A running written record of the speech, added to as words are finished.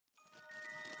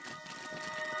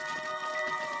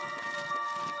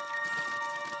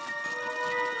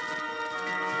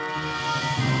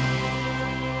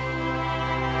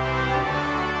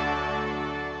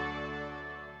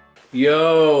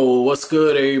Yo, what's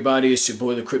good, everybody? It's your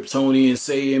boy, the Kryptonian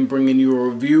Saiyan, bringing you a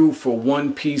review for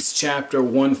One Piece Chapter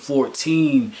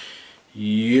 114.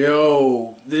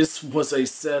 Yo, this was a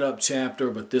setup chapter,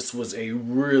 but this was a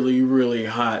really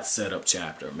hot setup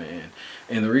chapter, man.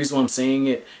 And the reason why I'm saying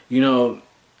it,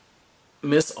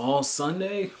 Miss All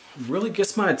Sunday really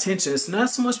gets my attention. It's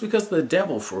not so much because of the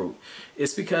devil fruit.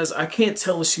 It's because I can't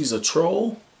tell if she's a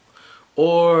troll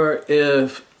or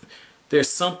if there's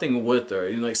something with her,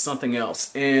 like something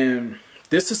else. And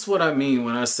this is what I mean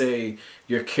when I say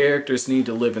your characters need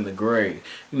to live in the gray.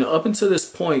 Up until this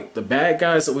point, the bad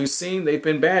guys that we've seen, they've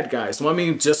been bad guys. Well, I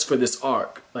mean, just for this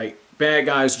arc, like bad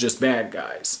guys, just bad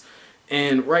guys.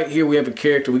 And right here we have a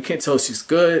character, we can't tell if she's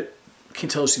good, we can't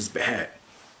tell if she's bad.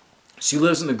 She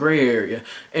lives in the gray area.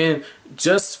 And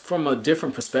just from a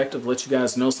different perspective, let you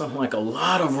guys know something, like a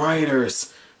lot of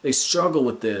writers, they struggle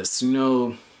with this.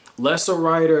 Lesser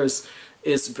writers,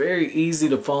 it's very easy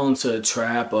to fall into a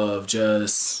trap of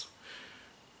just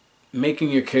making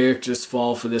your characters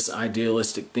fall for this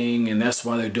idealistic thing, and that's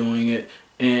why they're doing it,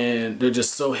 and they're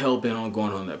just so hell-bent on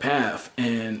going on their path.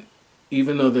 And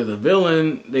even though they're the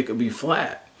villain, they could be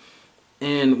flat.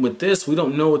 And with this, we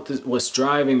don't know what's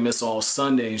driving Miss All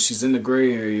Sunday, and she's in the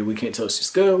gray area. We can't tell if she's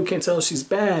good, we can't tell if she's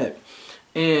bad.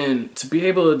 And to be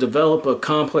able to develop a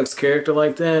complex character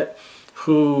like that,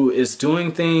 who is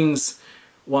doing things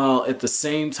while at the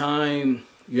same time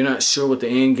you're not sure what the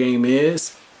end game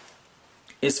is,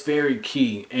 it's very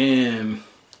key, and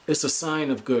it's a sign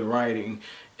of good writing.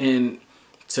 And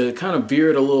to kind of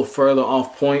veer it a little further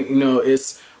off point,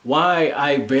 it's why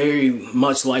I very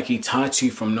much like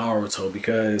Itachi from Naruto,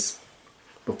 because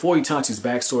before Itachi's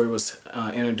backstory was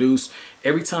introduced,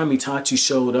 every time Itachi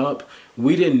showed up,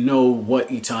 we didn't know what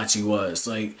Itachi was.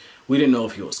 Like, we didn't know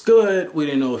if he was good, we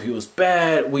didn't know if he was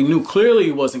bad. We knew clearly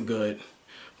he wasn't good,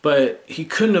 but he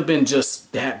couldn't have been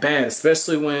just that bad,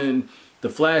 especially when the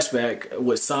flashback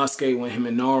with Sasuke when him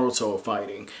and Naruto are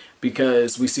fighting,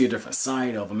 because we see a different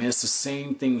side of him. And it's the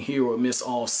same thing here with Miss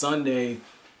All Sunday.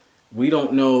 We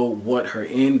don't know what her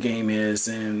end game is,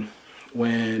 and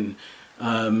when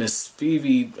Miss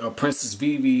Vivi, or Princess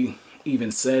Vivi,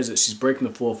 even says that she's breaking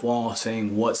the fourth wall,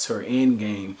 saying what's her end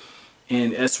game.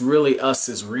 And that's really us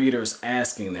as readers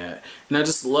asking that. And I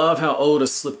just love how Oda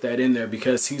slipped that in there,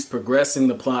 because he's progressing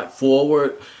the plot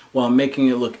forward while making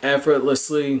it look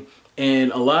effortlessly.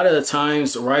 And a lot of the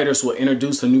times writers will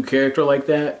introduce a new character like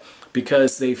that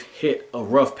because they've hit a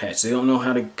rough patch. They don't know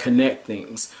how to connect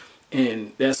things.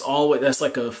 And that's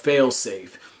like a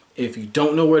fail-safe. If you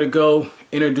don't know where to go,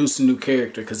 introduce a new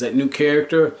character, because that new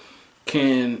character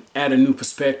can add a new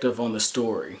perspective on the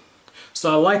story. So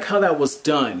I like how that was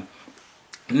done.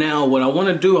 Now, what I want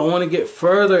to do, I want to get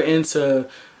further into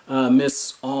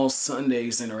Miss All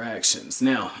Sunday's interactions.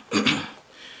 Now,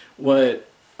 what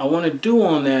I want to do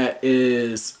on that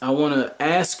is I want to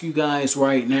ask you guys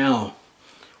right now,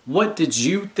 what did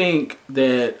you think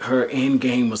that her end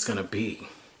game was going to be?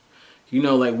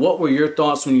 Like, what were your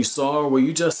thoughts when you saw her? Were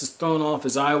you just as thrown off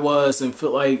as I was and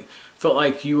felt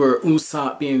like you were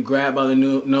Usopp being grabbed by the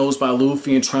nose by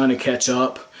Luffy and trying to catch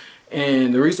up?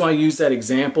 And the reason why I use that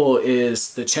example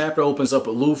is the chapter opens up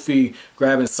with Luffy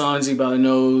grabbing Sanji by the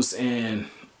nose and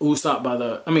Sanji by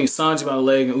the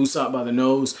leg and Usopp by the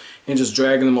nose, and just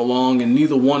dragging them along, and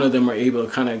neither one of them are able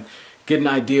to kind of get an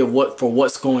idea of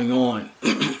what's going on.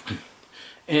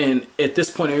 And at this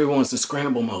point, everyone's in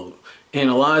scramble mode. And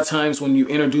a lot of times when you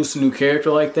introduce a new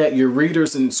character like that, your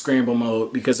reader's in scramble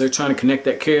mode because they're trying to connect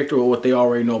that character with what they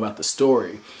already know about the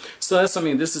story. So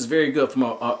this is very good from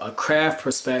a craft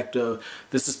perspective.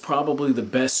 This is probably the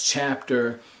best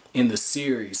chapter in the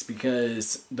series,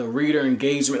 because the reader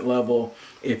engagement level,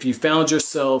 if you found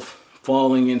yourself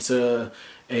falling into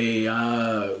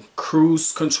a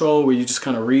cruise control where you're just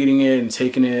kind of reading it and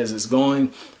taking it as it's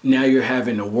going, now you're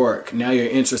having to work. Now your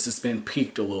interest has been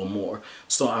piqued a little more.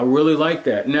 So I really like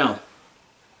that. Now,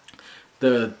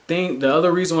 the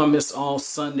other reason why Miss All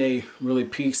Sunday really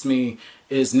piques me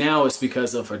is it's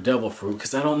because of her devil fruit,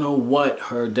 because I don't know what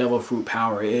her devil fruit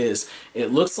power is.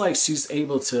 It looks like she's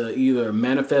able to either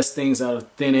manifest things out of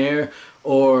thin air,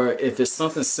 or if it's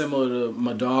something similar to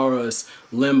Madara's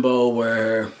limbo,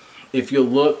 where if you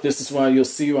look, this is why you'll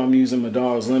see why I'm using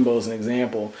Madara's limbo as an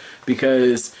example,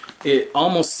 because it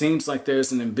almost seems like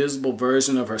there's an invisible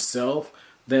version of herself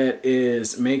that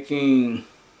is making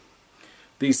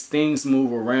these things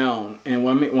move around. And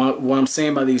what I'm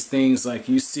saying by these things, like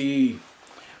you see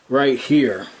right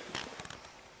here,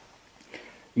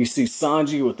 you see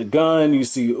Sanji with the gun, you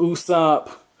see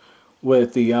Usopp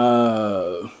with the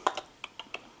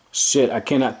I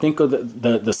cannot think of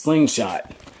the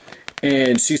slingshot.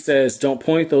 And she says, don't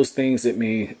point those things at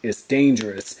me. It's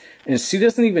dangerous. And she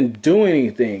doesn't even do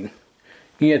anything.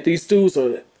 And yet these dudes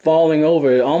are falling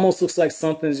over. It almost looks like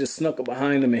something just snuck up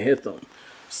behind them and hit them.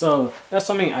 So that's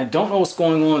what I mean. I don't know what's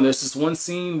going on. There's this one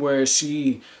scene where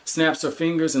she snaps her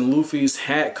fingers and Luffy's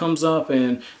hat comes up,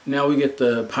 and now we get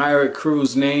the pirate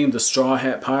crew's name, the Straw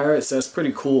Hat Pirates. That's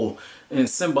pretty cool. And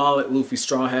symbolic Luffy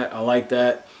Straw Hat. I like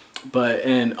that. But,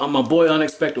 and my boy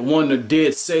Unexpected Wonder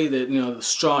did say that, you know, the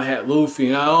Straw Hat Luffy,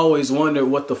 and I always wondered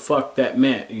what the fuck that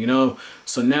meant, you know.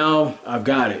 So now I've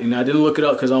got it. And I didn't look it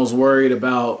up because I was worried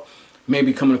about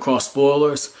maybe coming across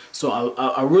spoilers. So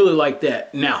I really like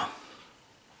that. Now,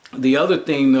 the other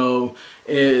thing, though,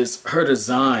 is her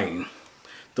design.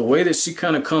 The way that she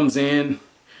kind of comes in,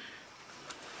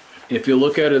 if you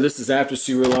look at her, this is after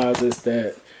she realizes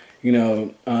that, you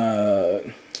know,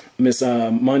 Miss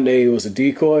Monday was a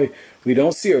decoy. We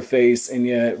don't see her face, and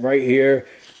yet right here,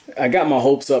 I got my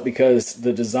hopes up because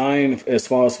the design, as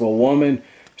far as for a woman,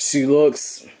 she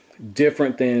looks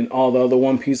different than all the other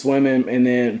One Piece women, and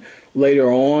then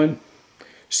later on,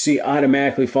 she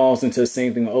automatically falls into the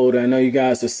same thing with Oda. I know you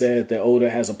guys have said that Oda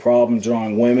has a problem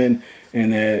drawing women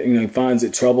and that, you know, he finds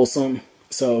it troublesome.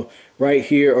 So right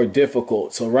here, or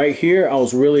difficult. So right here, I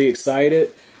was really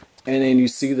excited. And then you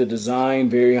see the design,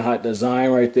 very hot design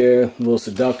right there, a little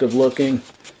seductive looking.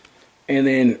 And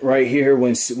then right here,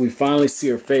 when we finally see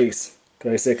her face,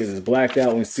 like I said, because it's blacked out,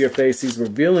 when we see her face, he's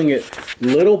revealing it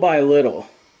little by little.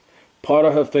 Part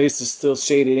of her face is still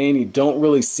shaded in. You don't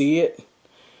really see it.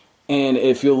 And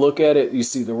if you look at it, you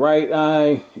see the right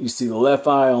eye, you see the left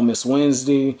eye on Miss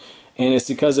Wednesday, and it's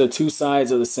because they're two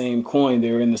sides of the same coin.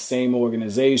 They're in the same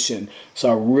organization. So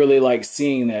I really like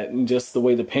seeing that, and just the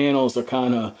way the panels are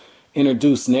kind of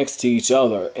introduced next to each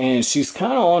other. And she's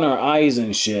kind of on her eyes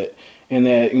and shit, and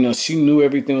that, you know, she knew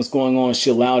everything was going on. She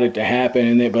allowed it to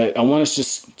happen. And but I want to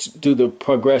just do the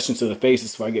progression to the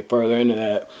faces before I get further into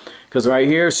that. Because right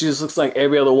here, she just looks like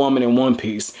every other woman in One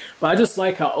Piece. But I just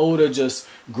like how Oda just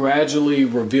gradually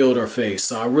revealed her face.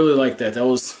 So I really like that. That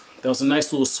was a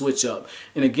nice little switch up.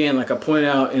 And again, like I pointed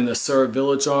out in the Sir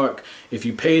Village arc, if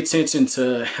you pay attention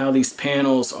to how these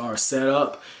panels are set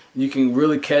up, you can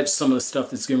really catch some of the stuff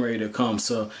that's getting ready to come.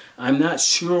 So I'm not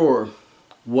sure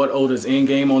what Oda's end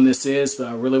game on this is, but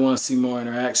I really want to see more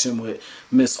interaction with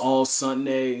Miss All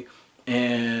Sunday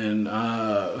and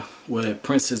with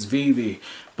Princess Vivi.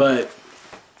 But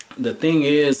the thing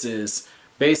is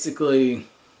basically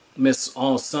Miss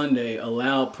All Sunday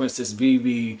allowed Princess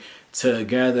Vivi to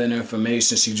gather an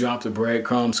information. She dropped the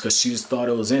breadcrumbs because she just thought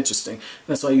it was interesting.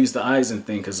 That's why I used the Aizen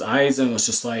thing, because Aizen was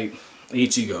just like,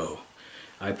 Ichigo,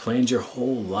 I planned your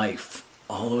whole life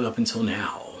all the way up until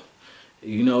now.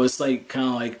 You know, it's like kind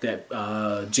of like that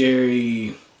the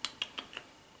Jim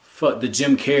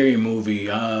Carrey movie,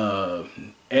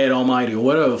 Ed Almighty, or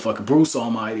whatever the fuck, Bruce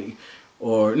Almighty.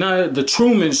 Or, no, The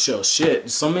Truman Show. Shit,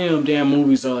 so many of them damn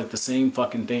movies are like the same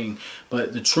fucking thing.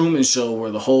 But The Truman Show, where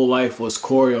the whole life was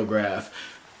choreographed.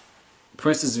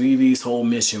 Princess Vivi's whole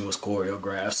mission was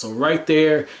choreographed. So right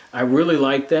there, I really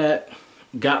like that.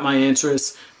 Got my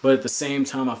interest. But at the same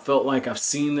time, I felt like I've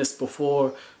seen this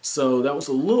before. So that was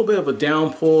a little bit of a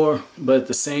downpour. But at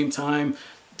the same time,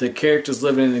 the characters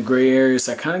living in the gray areas,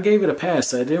 I kind of gave it a pass.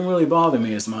 So it didn't really bother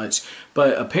me as much.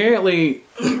 But apparently...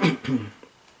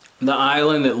 the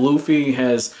island that Luffy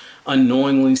has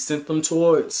unknowingly sent them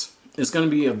towards is going to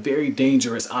be a very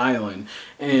dangerous island.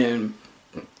 And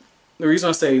the reason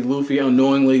I say Luffy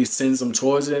unknowingly sends them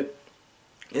towards it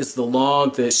is the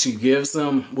log that she gives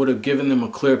them would have given them a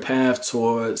clear path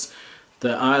towards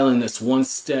the island that's one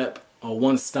step or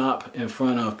one stop in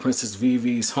front of Princess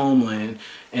Vivi's homeland.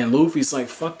 And Luffy's like,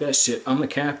 fuck that shit, I'm the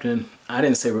captain. I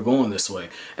didn't say we're going this way.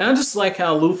 And I just like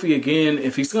how Luffy, again,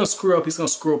 if he's going to screw up, he's going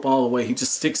to screw up all the way. He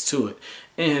just sticks to it.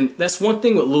 And that's one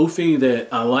thing with Luffy that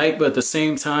I like, but at the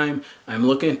same time, I'm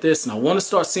looking at this and I want to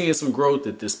start seeing some growth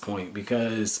at this point,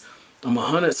 because I'm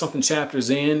 100-something chapters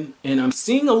in and I'm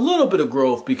seeing a little bit of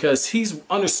growth because he's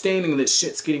understanding that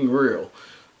shit's getting real.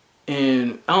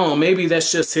 And I don't know, maybe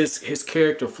that's just his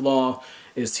character flaw,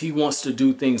 is he wants to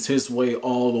do things his way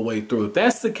all the way through. If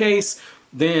that's the case,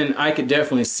 then I could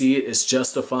definitely see it. It's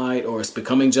justified, or it's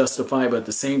becoming justified. But at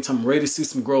the same time, I'm ready to see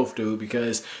some growth, dude,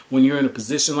 because when you're in a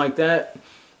position like that,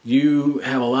 you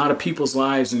have a lot of people's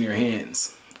lives in your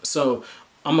hands. So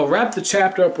I'm going to wrap the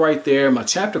chapter up right there. My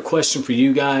chapter question for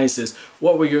you guys is,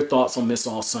 what were your thoughts on Miss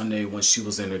All Sunday when she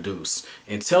was introduced?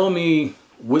 And tell me,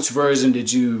 which version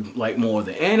did you like more,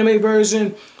 the anime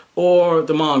version or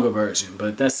the manga version?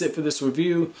 But that's it for this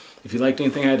review. If you liked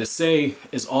anything I had to say,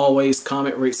 as always,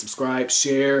 comment, rate, subscribe,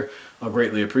 share. I'll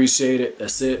greatly appreciate it.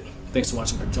 That's it. Thanks for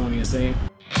watching Kryptonian saying.